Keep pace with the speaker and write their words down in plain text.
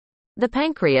The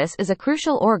pancreas is a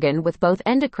crucial organ with both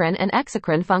endocrine and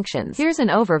exocrine functions. Here's an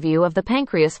overview of the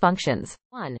pancreas functions.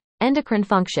 1. Endocrine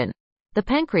function. The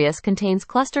pancreas contains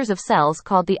clusters of cells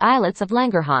called the islets of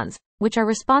Langerhans, which are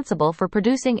responsible for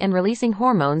producing and releasing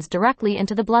hormones directly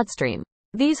into the bloodstream.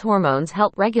 These hormones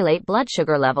help regulate blood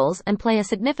sugar levels and play a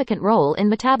significant role in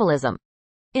metabolism.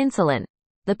 Insulin.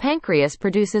 The pancreas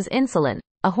produces insulin,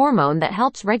 a hormone that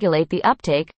helps regulate the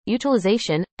uptake,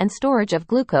 utilization, and storage of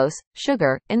glucose,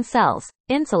 sugar, in cells.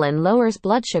 Insulin lowers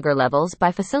blood sugar levels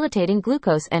by facilitating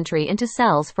glucose entry into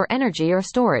cells for energy or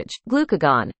storage.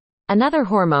 Glucagon. Another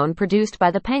hormone produced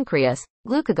by the pancreas,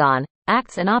 glucagon,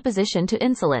 acts in opposition to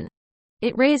insulin.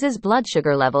 It raises blood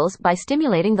sugar levels by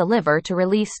stimulating the liver to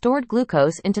release stored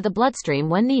glucose into the bloodstream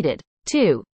when needed.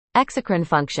 2. Exocrine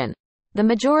function. The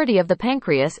majority of the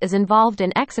pancreas is involved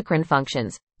in exocrine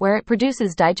functions, where it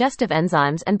produces digestive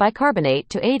enzymes and bicarbonate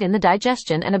to aid in the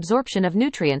digestion and absorption of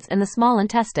nutrients in the small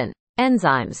intestine.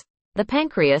 Enzymes. The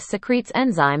pancreas secretes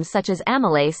enzymes such as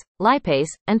amylase,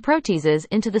 lipase, and proteases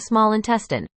into the small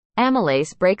intestine.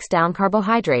 Amylase breaks down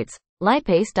carbohydrates,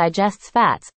 lipase digests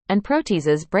fats, and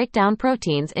proteases break down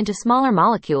proteins into smaller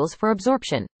molecules for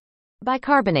absorption.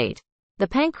 Bicarbonate. The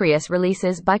pancreas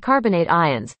releases bicarbonate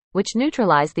ions, which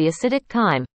neutralize the acidic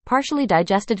chyme, partially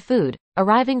digested food,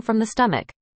 arriving from the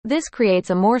stomach. This creates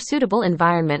a more suitable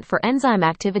environment for enzyme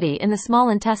activity in the small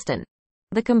intestine.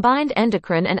 The combined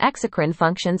endocrine and exocrine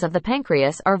functions of the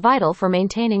pancreas are vital for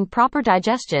maintaining proper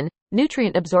digestion,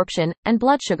 nutrient absorption, and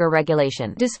blood sugar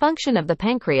regulation. Dysfunction of the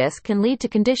pancreas can lead to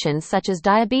conditions such as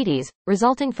diabetes,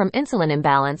 resulting from insulin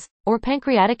imbalance, or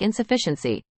pancreatic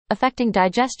insufficiency, affecting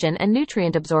digestion and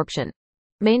nutrient absorption.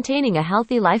 Maintaining a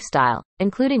healthy lifestyle,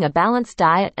 including a balanced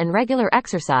diet and regular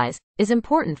exercise, is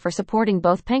important for supporting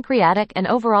both pancreatic and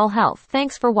overall health.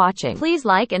 Thanks for watching. Please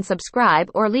like and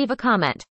subscribe or leave a comment.